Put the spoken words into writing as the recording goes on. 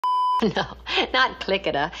No, not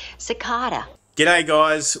Clicketer, Cicada. G'day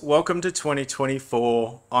guys, welcome to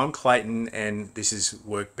 2024. I'm Clayton and this is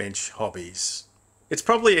Workbench Hobbies. It's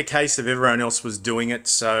probably a case of everyone else was doing it,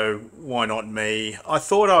 so why not me? I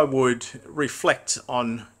thought I would reflect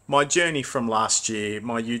on my journey from last year,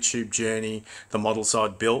 my YouTube journey, the models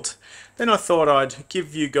I'd built. Then I thought I'd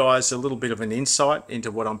give you guys a little bit of an insight into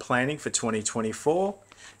what I'm planning for 2024.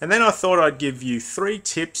 And then I thought I'd give you 3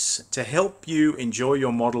 tips to help you enjoy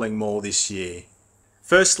your modeling more this year.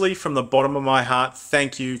 Firstly, from the bottom of my heart,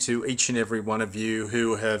 thank you to each and every one of you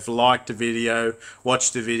who have liked the video,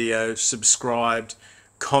 watched the video, subscribed,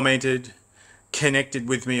 commented, connected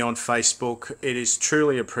with me on Facebook. It is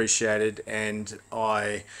truly appreciated, and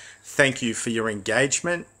I thank you for your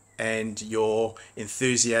engagement and your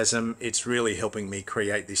enthusiasm. It's really helping me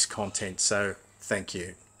create this content, so thank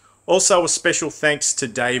you. Also, a special thanks to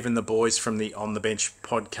Dave and the boys from the On the Bench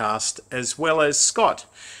podcast, as well as Scott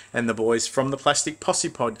and the boys from the Plastic Posse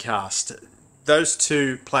podcast. Those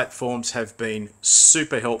 2 platforms have been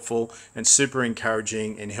super helpful and super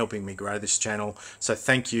encouraging in helping me grow this channel. So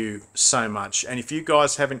thank you so much. And if you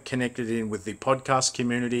guys haven't connected in with the podcast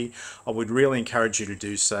community, I would really encourage you to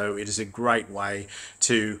do so. It is a great way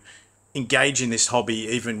to engage in this hobby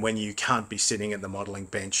even when you can't be sitting at the modeling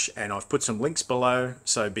bench, and I've put some links below,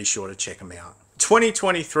 so be sure to check them out.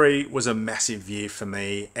 2023 was a massive year for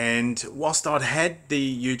me, and whilst I'd had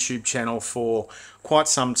the YouTube channel for quite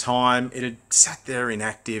some time, it had sat there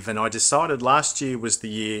inactive, and I decided last year was the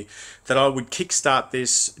year that I would kickstart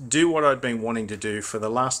this, do what I'd been wanting to do for the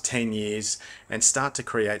last 10 years, and start to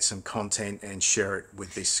create some content and share it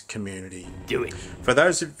with this community. Do it. For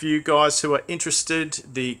those of you guys who are interested,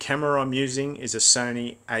 the camera I'm using is a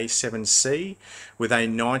Sony A7C with a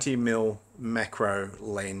 90mm macro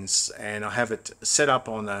lens, and I have it set up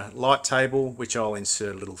on a light table, which I'll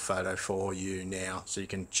insert a little photo for you now so you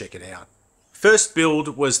can check it out. First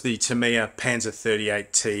build was the Tamiya Panzer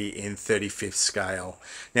 38T in 35th scale.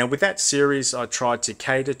 Now with that series I tried to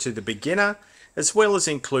cater to the beginner as well as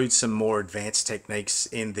include some more advanced techniques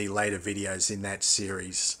in the later videos in that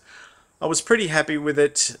series. I was pretty happy with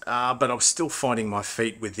it, but I was still finding my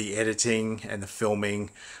feet with the editing and the filming.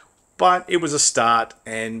 But it was a start,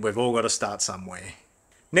 and we've all got to start somewhere.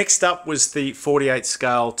 Next up was the 48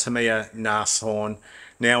 scale Tamiya Nashorn.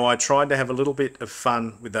 Now I tried to have a little bit of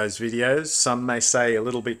fun with those videos. Some may say a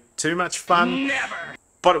little bit too much fun. Never!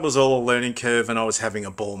 But it was all a learning curve, and I was having a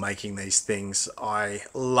ball making these things. I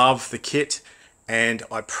love the kit, and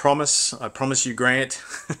I promise you, Grant,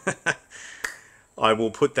 I will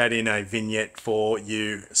put that in a vignette for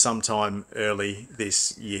you sometime early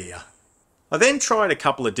this year. I then tried a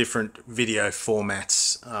couple of different video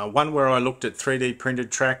formats, one where I looked at 3D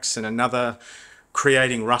printed tracks and another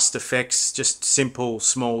creating rust effects, just simple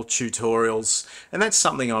small tutorials, and that's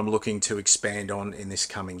something I'm looking to expand on in this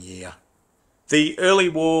coming year. The early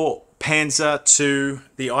war Panzer II,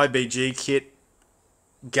 the IBG kit,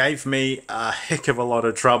 gave me a heck of a lot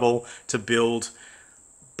of trouble to build,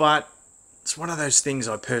 but it's one of those things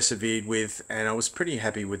I persevered with, and I was pretty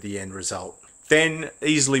happy with the end result. Then,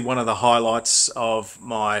 easily one of the highlights of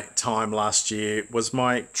my time last year was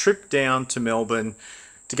my trip down to Melbourne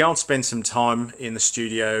to go and spend some time in the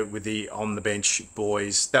studio with the On the Bench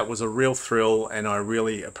boys. That was a real thrill, and I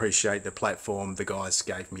really appreciate the platform the guys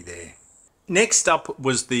gave me there. Next up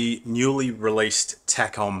was the newly released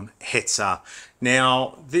Takom Hetzer.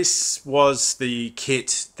 Now, this was the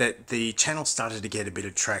kit that the channel started to get a bit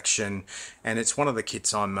of traction, and it's one of the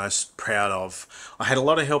kits I'm most proud of. I had a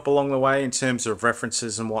lot of help along the way in terms of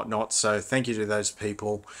references and whatnot, so thank you to those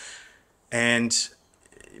people. And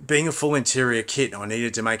being a full interior kit, I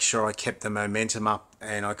needed to make sure I kept the momentum up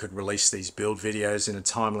and I could release these build videos in a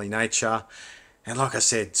timely nature. And like I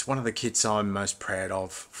said, it's one of the kits I'm most proud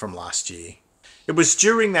of from last year. It was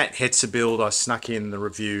during that Hetzer build I snuck in the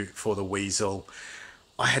review for the Weasel.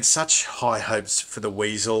 I had such high hopes for the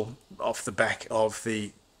Weasel off the back of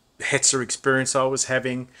the Hetzer experience I was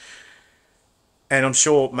having. And I'm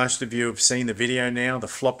sure most of you have seen the video now, the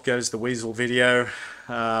Flop Goes the Weasel video.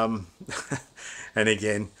 And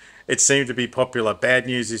again, it seemed to be popular. Bad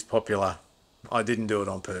news is popular. I didn't do it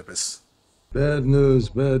on purpose. Bad news,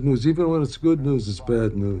 bad news. Even when it's good news, it's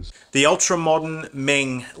bad news. The ultra-modern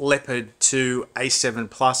Meng Leopard 2 A7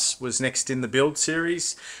 Plus was next in the build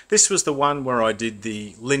series. This was the one where I did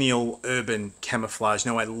the lineal urban camouflage.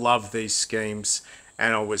 Now, I love these schemes,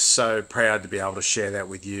 and I was so proud to be able to share that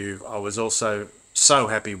with you. I was also so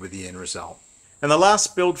happy with the end result. And the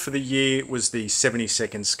last build for the year was the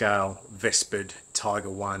 72nd scale Vespid Tiger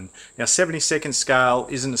 1. Now, 72nd scale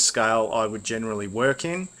isn't a scale I would generally work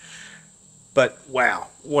in, But wow,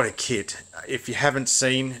 what a kit. If you haven't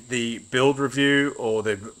seen the build review or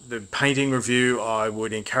the painting review, I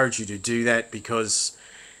would encourage you to do that, because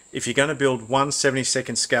if you're going to build one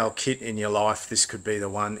 72nd scale kit in your life, this could be the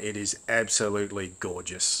one. It is absolutely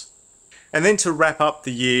gorgeous. And then to wrap up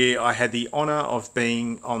the year, I had the honour of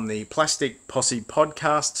being on the Plastic Posse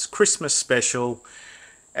podcast's Christmas special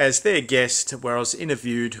as their guest, where I was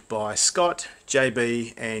interviewed by Scott,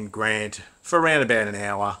 JB and Grant for around about an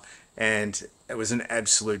hour, and it was an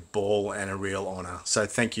absolute ball and a real honour. So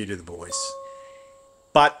thank you to the boys.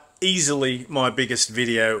 But easily my biggest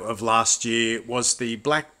video of last year was the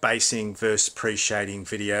black basing versus pre-shading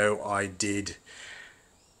video I did.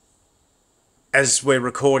 As we're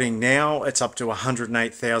recording now, it's up to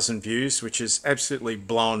 108,000 views, which has absolutely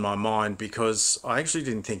blown my mind, because I actually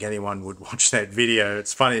didn't think anyone would watch that video.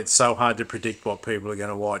 It's funny, it's so hard to predict what people are going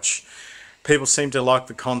to watch. People seem to like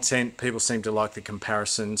the content, people seem to like the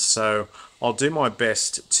comparisons, so I'll do my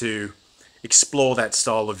best to explore that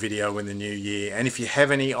style of video in the new year. And if you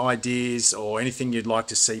have any ideas or anything you'd like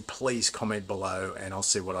to see, please comment below and I'll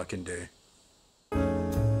see what I can do.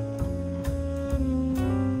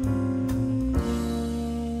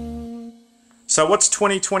 So what's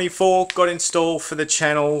 2024 got in store for the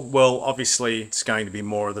channel? Well, obviously it's going to be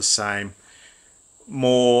more of the same.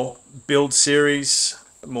 More build series,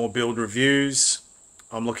 more build reviews.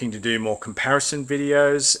 I'm looking to do more comparison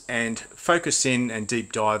videos and focus in and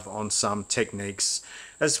deep dive on some techniques,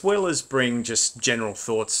 as well as bring just general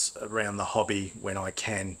thoughts around the hobby when I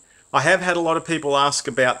can. I have had a lot of people ask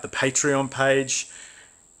about the Patreon page.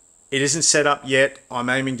 It isn't set up yet. I'm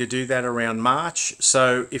aiming to do that around March.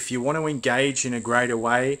 So if you want to engage in a greater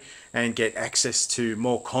way and get access to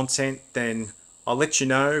more content, then I'll let you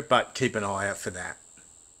know, but keep an eye out for that.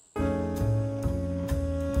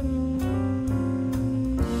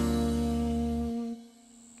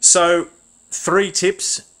 So 3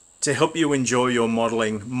 tips to help you enjoy your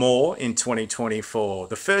modeling more in 2024.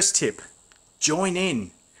 The first tip, join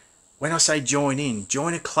in. When I say join in,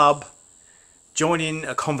 join a club, join in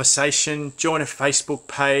a conversation, join a Facebook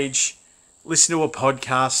page, listen to a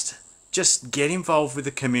podcast. Just get involved with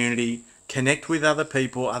the community, connect with other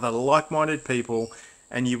people, other like-minded people,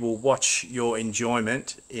 and you will watch your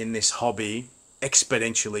enjoyment in this hobby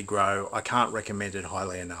exponentially grow. I can't recommend it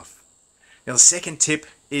highly enough. Now the second tip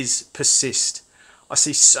is persist. I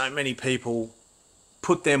see so many people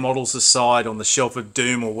put their models aside on the shelf of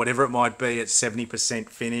doom or whatever it might be at 70%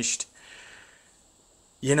 finished.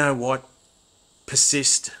 You know what?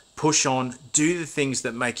 Persist, push on, do the things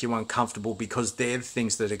that make you uncomfortable, because they're the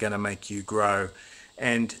things that are going to make you grow.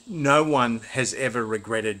 And no one has ever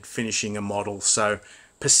regretted finishing a model. So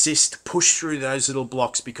persist, push through those little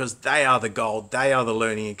blocks, because they are the gold, they are the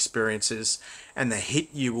learning experiences, and the hit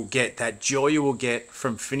you will get, that joy you will get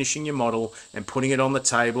from finishing your model and putting it on the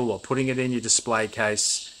table or putting it in your display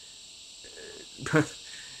case.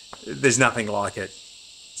 There's nothing like it.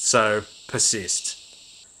 So persist.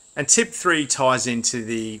 And tip 3 ties into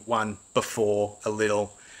the one before a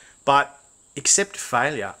little, but accept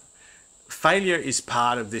failure. Failure is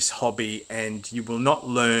part of this hobby, and you will not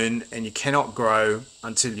learn and you cannot grow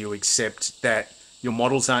until you accept that your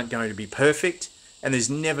models aren't going to be perfect, and there's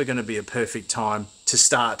never going to be a perfect time to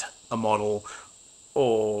start a model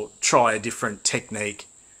or try a different technique.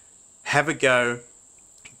 Have a go,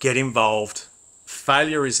 get involved.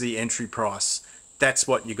 Failure is the entry price. That's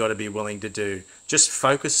what you got to be willing to do. Just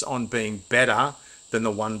focus on being better than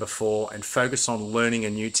the one before, and focus on learning a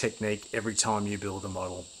new technique every time you build a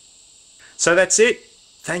model. So that's it.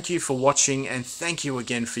 Thank you for watching, and thank you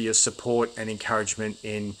again for your support and encouragement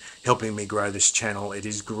in helping me grow this channel. It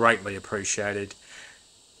is greatly appreciated.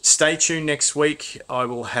 Stay tuned next week. I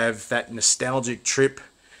will have that nostalgic trip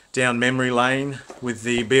down memory lane with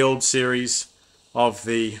the build series of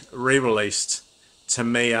the re-released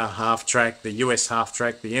Tamiya Halftrack, the US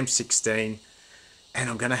Halftrack, the M16, and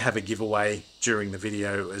I'm going to have a giveaway during the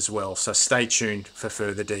video as well. So stay tuned for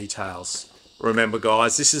further details. Remember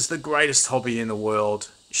guys, this is the greatest hobby in the world.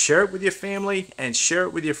 Share it with your family and share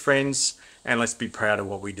it with your friends, and let's be proud of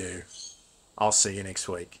what we do. I'll see you next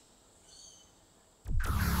week.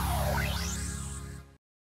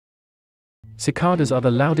 Cicadas are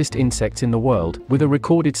the loudest insects in the world, with a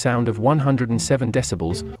recorded sound of 107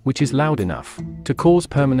 decibels, which is loud enough to cause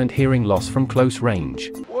permanent hearing loss from close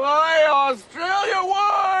range. Why, Australia,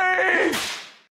 why?